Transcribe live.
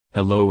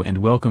Hello and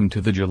welcome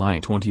to the July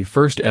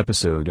 21st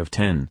episode of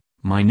 10.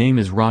 My name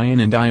is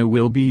Ryan and I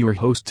will be your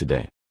host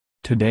today.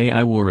 Today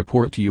I will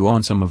report to you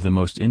on some of the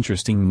most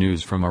interesting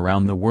news from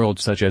around the world,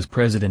 such as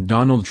President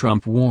Donald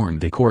Trump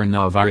warned the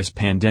coronavirus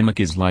pandemic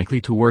is likely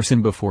to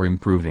worsen before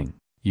improving.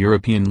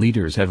 European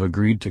leaders have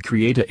agreed to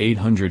create a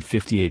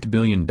 $858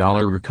 billion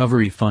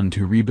recovery fund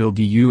to rebuild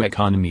EU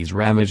economies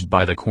ravaged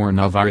by the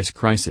coronavirus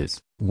crisis.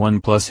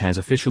 OnePlus has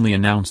officially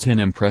announced an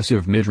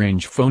impressive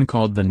mid-range phone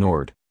called the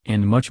Nord,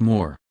 and much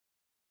more.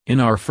 In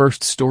our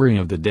first story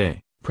of the day,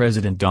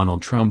 President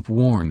Donald Trump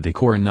warned the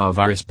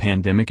coronavirus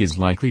pandemic is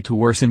likely to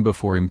worsen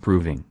before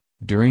improving,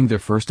 during the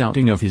first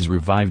outing of his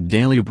revived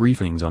daily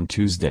briefings on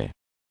Tuesday.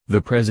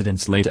 The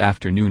president's late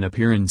afternoon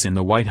appearance in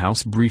the White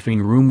House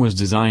briefing room was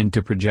designed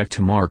to project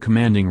a more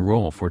commanding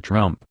role for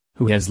Trump,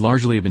 who has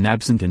largely been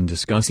absent in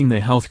discussing the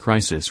health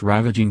crisis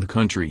ravaging the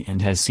country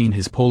and has seen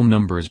his poll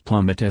numbers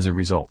plummet as a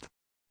result.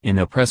 In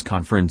a press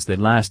conference that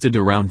lasted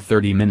around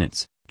 30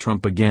 minutes,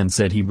 Trump again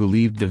said he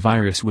believed the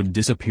virus would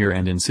disappear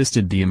and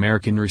insisted the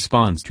American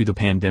response to the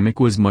pandemic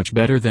was much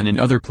better than in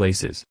other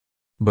places.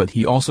 But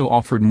he also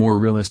offered more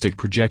realistic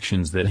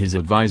projections that his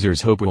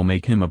advisors hope will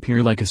make him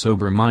appear like a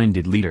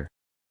sober-minded leader.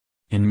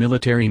 In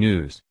military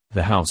news,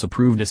 the House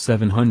approved a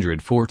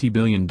 $740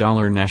 billion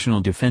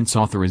National Defense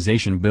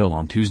Authorization Bill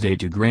on Tuesday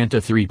to grant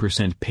a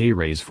 3% pay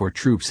raise for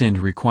troops and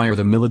require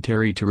the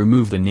military to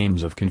remove the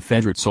names of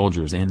Confederate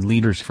soldiers and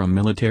leaders from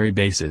military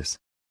bases.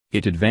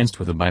 It advanced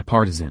with a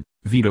bipartisan,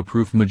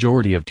 veto-proof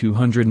majority of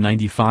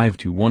 295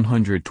 to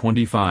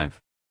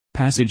 125.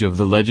 Passage of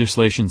the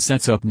legislation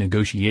sets up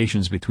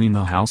negotiations between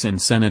the House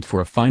and Senate for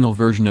a final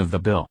version of the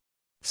bill.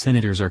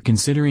 Senators are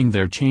considering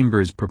their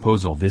chamber's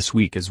proposal this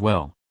week as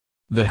well.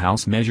 The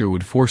House measure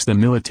would force the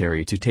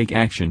military to take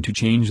action to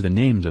change the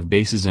names of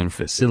bases and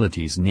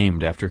facilities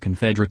named after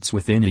Confederates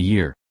within a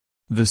year.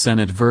 The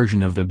Senate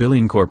version of the bill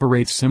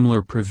incorporates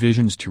similar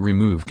provisions to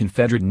remove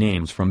Confederate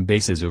names from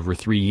bases over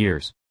 3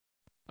 years.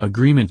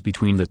 Agreement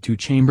between the two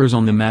chambers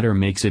on the matter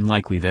makes it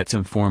likely that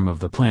some form of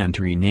the plan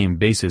to rename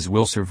bases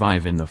will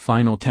survive in the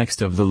final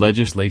text of the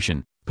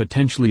legislation,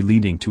 potentially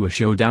leading to a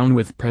showdown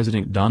with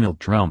President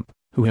Donald Trump,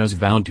 who has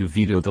vowed to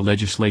veto the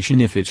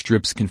legislation if it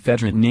strips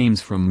Confederate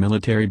names from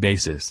military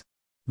bases.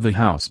 The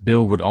House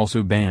bill would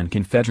also ban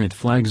Confederate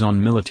flags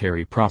on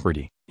military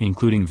property,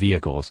 including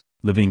vehicles,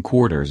 living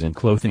quarters and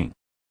clothing.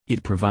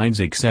 It provides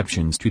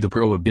exceptions to the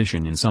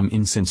prohibition in some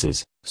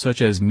instances,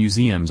 such as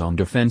museums on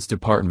Defense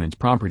Department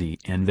property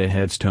and the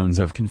headstones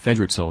of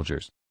Confederate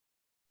soldiers.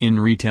 In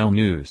retail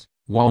news,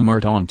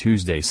 Walmart on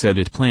Tuesday said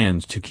it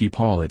plans to keep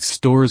all its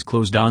stores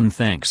closed on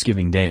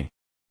Thanksgiving Day.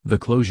 The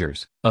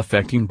closures,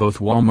 affecting both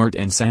Walmart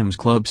and Sam's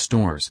Club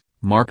stores,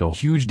 mark a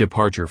huge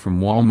departure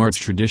from Walmart's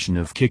tradition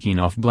of kicking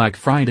off Black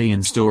Friday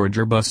in-store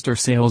doorbuster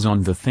sales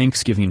on the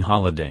Thanksgiving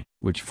holiday,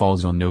 which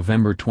falls on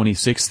November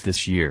 26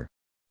 this year.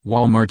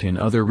 Walmart and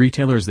other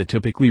retailers that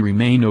typically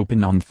remain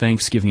open on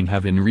Thanksgiving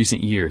have in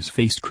recent years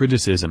faced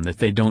criticism that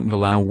they don't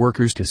allow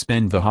workers to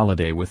spend the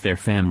holiday with their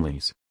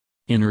families.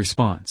 In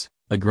response,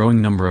 a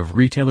growing number of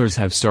retailers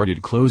have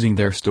started closing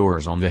their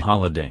stores on the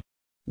holiday.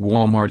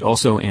 Walmart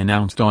also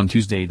announced on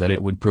Tuesday that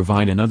it would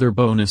provide another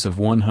bonus of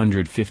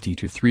 $150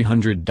 to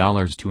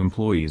 $300 to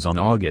employees on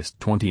August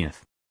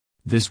 20th.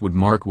 This would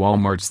mark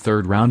Walmart's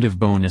third round of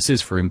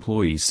bonuses for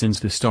employees since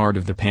the start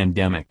of the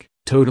pandemic,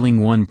 totaling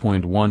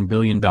 $1.1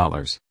 billion,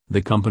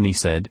 the company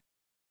said.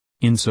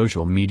 In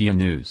social media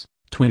news,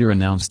 Twitter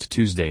announced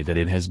Tuesday that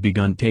it has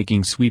begun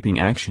taking sweeping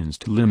actions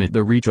to limit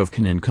the reach of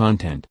QAnon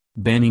content,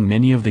 banning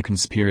many of the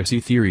conspiracy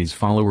theories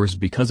followers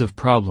because of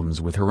problems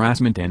with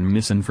harassment and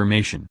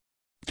misinformation.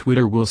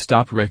 Twitter will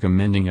stop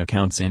recommending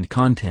accounts and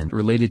content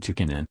related to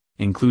QAnon,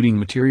 including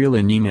material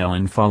in email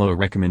and follow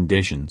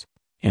recommendations,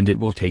 and it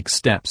will take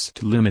steps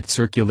to limit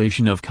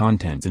circulation of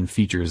content and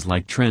features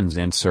like trends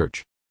and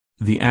search.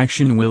 The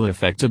action will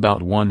affect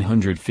about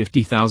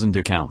 150,000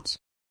 accounts.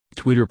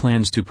 Twitter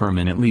plans to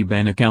permanently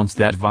ban accounts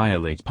that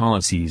violate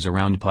policies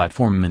around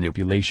platform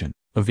manipulation,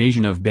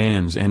 evasion of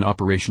bans and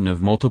operation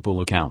of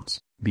multiple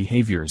accounts,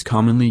 behaviors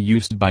commonly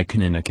used by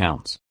QAnon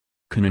accounts.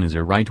 QAnon is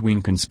a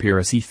right-wing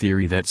conspiracy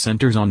theory that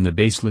centers on the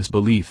baseless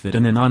belief that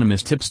an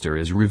anonymous tipster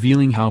is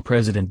revealing how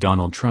President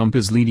Donald Trump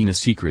is leading a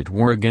secret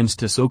war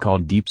against a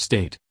so-called deep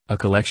state, a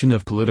collection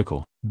of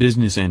political,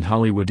 business and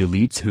Hollywood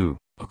elites who,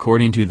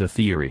 according to the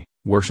theory,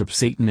 worship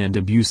Satan and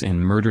abuse and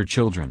murder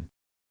children.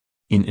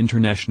 In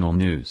international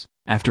news,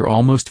 after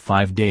almost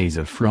 5 days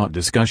of fraught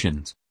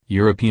discussions,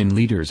 European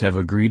leaders have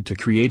agreed to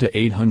create a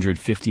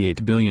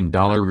 $858 billion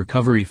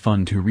recovery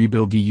fund to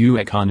rebuild EU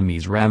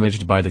economies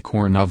ravaged by the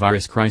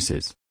coronavirus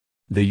crisis.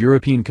 The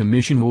European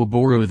Commission will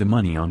borrow the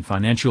money on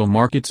financial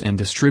markets and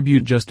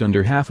distribute just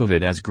under half of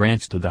it as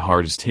grants to the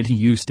hardest-hit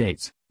EU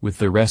states, with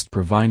the rest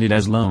provided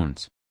as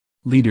loans.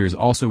 Leaders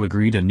also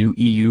agreed a new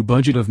EU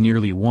budget of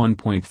nearly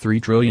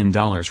 $1.3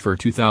 trillion for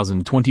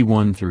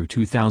 2021 through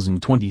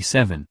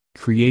 2027,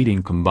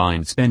 creating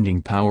combined spending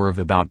power of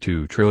about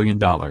 $2 trillion.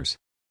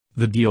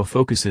 The deal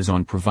focuses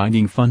on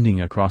providing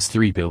funding across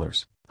 3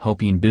 pillars: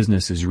 helping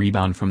businesses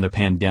rebound from the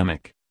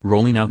pandemic,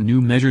 rolling out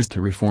new measures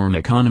to reform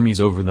economies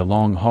over the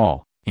long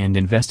haul, and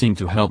investing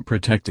to help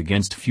protect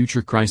against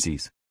future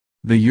crises.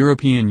 The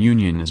European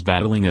Union is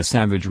battling a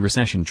savage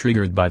recession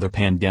triggered by the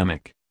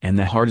pandemic, and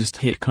the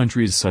hardest-hit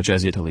countries such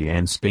as Italy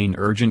and Spain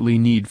urgently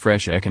need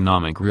fresh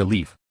economic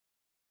relief.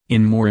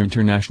 In more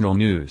international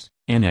news,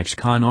 an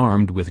ex-con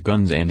armed with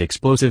guns and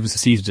explosives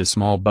seized a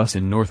small bus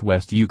in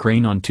northwest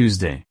Ukraine on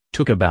Tuesday,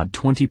 took about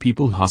 20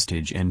 people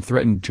hostage and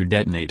threatened to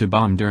detonate a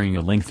bomb during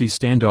a lengthy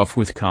standoff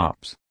with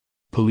cops.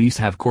 Police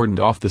have cordoned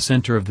off the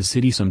center of the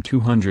city some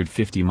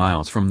 250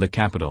 miles from the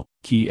capital,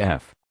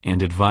 Kiev,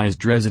 and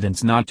advised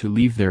residents not to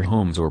leave their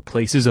homes or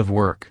places of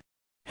work.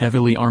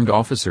 Heavily armed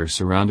officers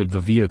surrounded the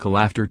vehicle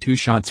after 2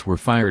 shots were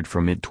fired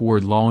from it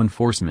toward law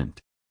enforcement.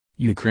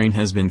 Ukraine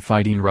has been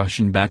fighting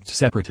Russian-backed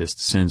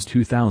separatists since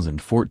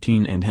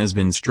 2014 and has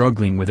been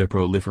struggling with a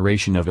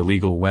proliferation of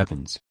illegal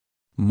weapons.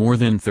 More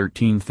than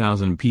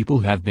 13,000 people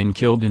have been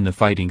killed in the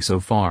fighting so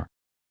far.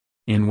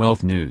 In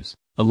wealth news,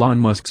 Elon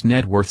Musk's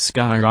net worth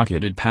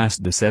skyrocketed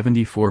past the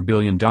 $74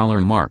 billion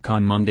mark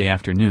on Monday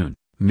afternoon,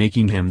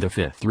 making him the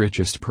 5th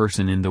richest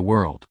person in the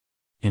world.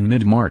 In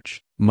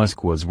mid-March,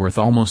 Musk was worth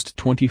almost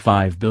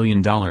 $25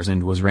 billion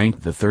and was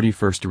ranked the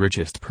 31st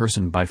richest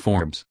person by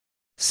Forbes.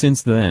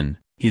 Since then,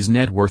 his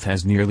net worth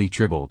has nearly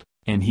tripled,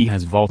 and he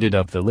has vaulted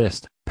up the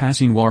list,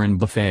 passing Warren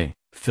Buffett,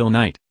 Phil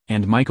Knight,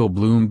 and Michael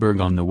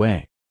Bloomberg on the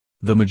way.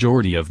 The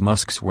majority of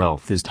Musk's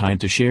wealth is tied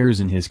to shares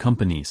in his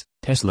companies,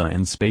 Tesla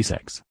and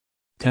SpaceX.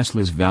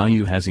 Tesla's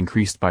value has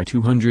increased by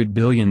 $200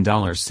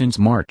 billion since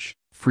March,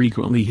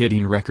 frequently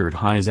hitting record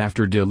highs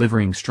after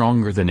delivering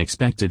stronger than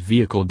expected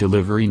vehicle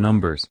delivery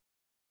numbers.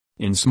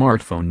 In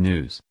smartphone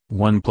news,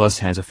 OnePlus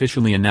has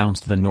officially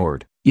announced the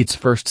Nord, its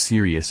first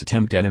serious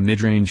attempt at a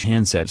mid-range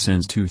handset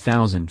since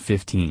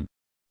 2015.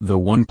 The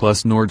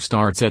OnePlus Nord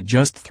starts at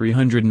just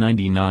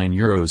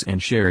 €399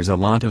 and shares a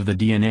lot of the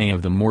DNA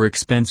of the more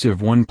expensive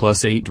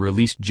OnePlus 8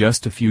 released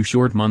just a few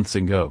short months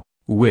ago,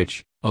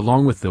 which,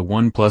 along with the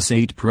OnePlus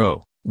 8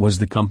 Pro, was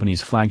the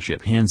company's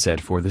flagship handset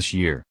for this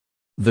year.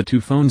 The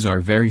two phones are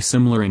very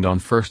similar and on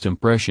first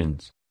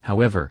impressions,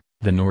 however,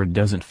 the Nord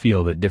doesn't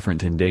feel that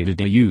different in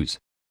day-to-day use.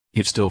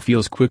 It still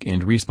feels quick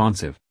and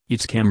responsive,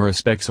 its camera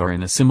specs are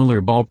in a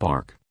similar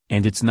ballpark,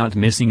 and it's not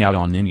missing out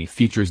on any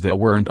features that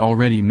weren't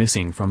already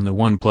missing from the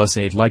OnePlus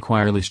 8 like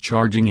wireless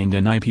charging and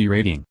an IP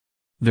rating.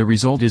 The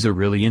result is a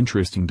really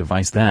interesting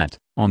device that,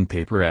 on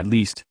paper at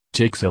least,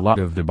 ticks a lot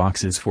of the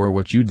boxes for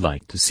what you'd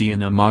like to see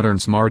in a modern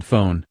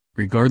smartphone,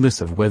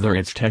 regardless of whether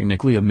it's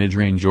technically a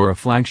mid-range or a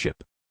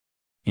flagship.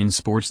 In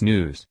sports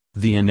news,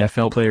 the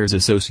NFL Players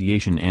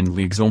Association and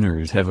league's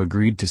owners have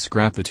agreed to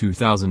scrap the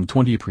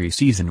 2020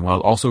 preseason while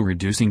also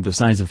reducing the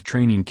size of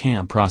training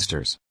camp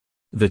rosters.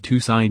 The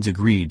two sides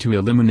agreed to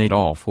eliminate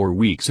all 4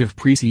 weeks of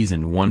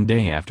preseason one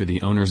day after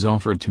the owners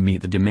offered to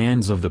meet the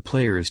demands of the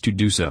players to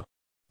do so.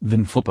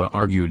 Then FUPA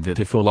argued that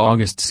a full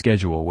August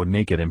schedule would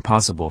make it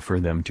impossible for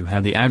them to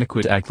have the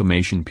adequate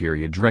acclimation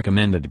period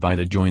recommended by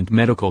the Joint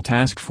Medical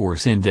Task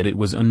Force and that it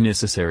was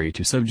unnecessary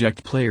to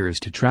subject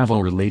players to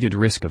travel-related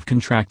risk of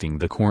contracting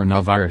the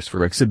coronavirus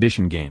for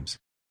exhibition games.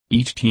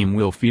 Each team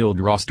will field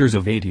rosters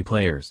of 80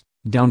 players,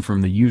 down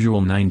from the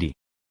usual 90.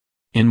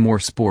 In more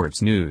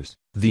sports news,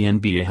 the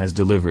NBA has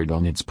delivered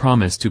on its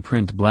promise to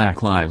print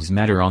Black Lives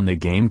Matter on the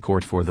game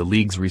court for the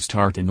league's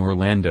restart in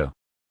Orlando.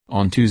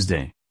 On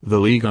Tuesday, the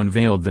league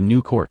unveiled the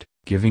new court,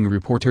 giving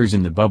reporters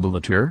in the bubble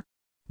a tour.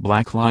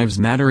 Black Lives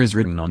Matter is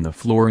written on the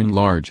floor in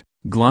large,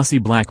 glossy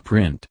black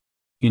print.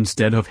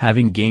 Instead of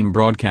having game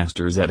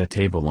broadcasters at a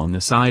table on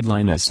the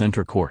sideline as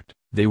center court,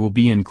 they will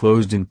be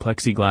enclosed in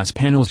plexiglass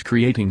panels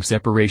creating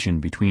separation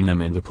between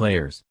them and the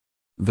players.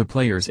 The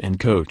players and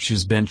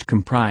coaches' bench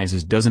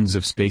comprises dozens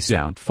of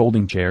spaced-out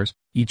folding chairs,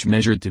 each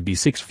measured to be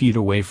 6 feet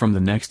away from the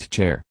next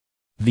chair.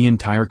 The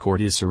entire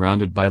court is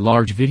surrounded by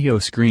large video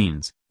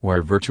screens,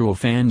 where virtual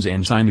fans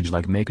and signage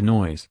like "Make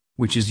Noise,"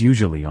 which is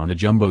usually on a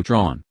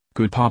jumbotron,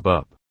 could pop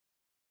up.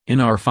 In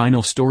our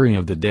final story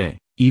of the day,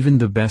 even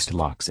the best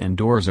locks and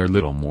doors are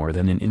little more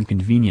than an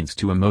inconvenience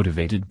to a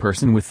motivated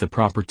person with the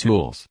proper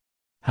tools.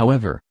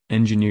 However,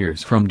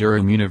 engineers from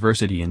Durham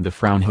University and the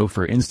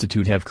Fraunhofer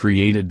Institute have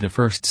created the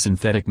first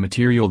synthetic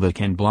material that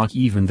can block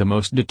even the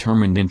most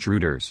determined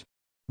intruders.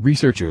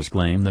 Researchers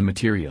claim the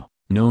material,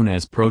 known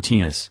as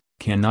Proteus,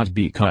 cannot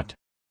be cut.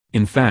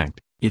 In fact,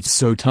 it's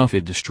so tough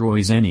it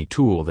destroys any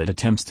tool that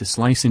attempts to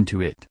slice into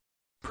it.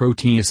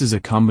 Proteus is a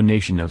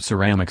combination of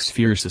ceramic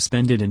sphere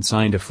suspended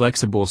inside a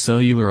flexible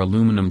cellular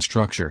aluminum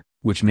structure,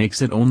 which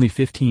makes it only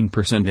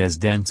 15% as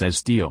dense as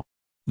steel.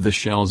 The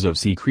shells of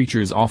sea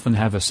creatures often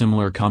have a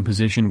similar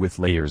composition with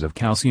layers of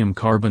calcium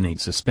carbonate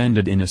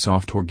suspended in a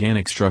soft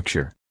organic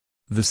structure.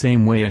 The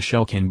same way a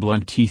shell can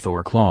blunt teeth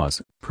or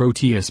claws,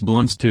 Proteus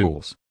blunts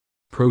tools.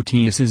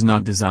 Proteus is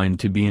not designed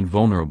to be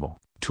invulnerable.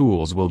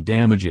 Tools will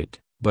damage it,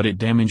 but it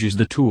damages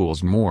the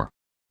tools more.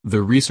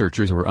 The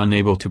researchers were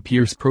unable to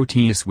pierce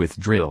Proteus with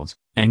drills,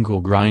 angle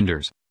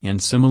grinders,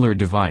 and similar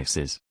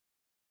devices.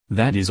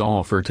 That is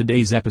all for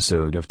today's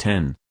episode of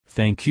 10.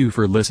 Thank you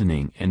for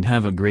listening and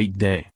have a great day.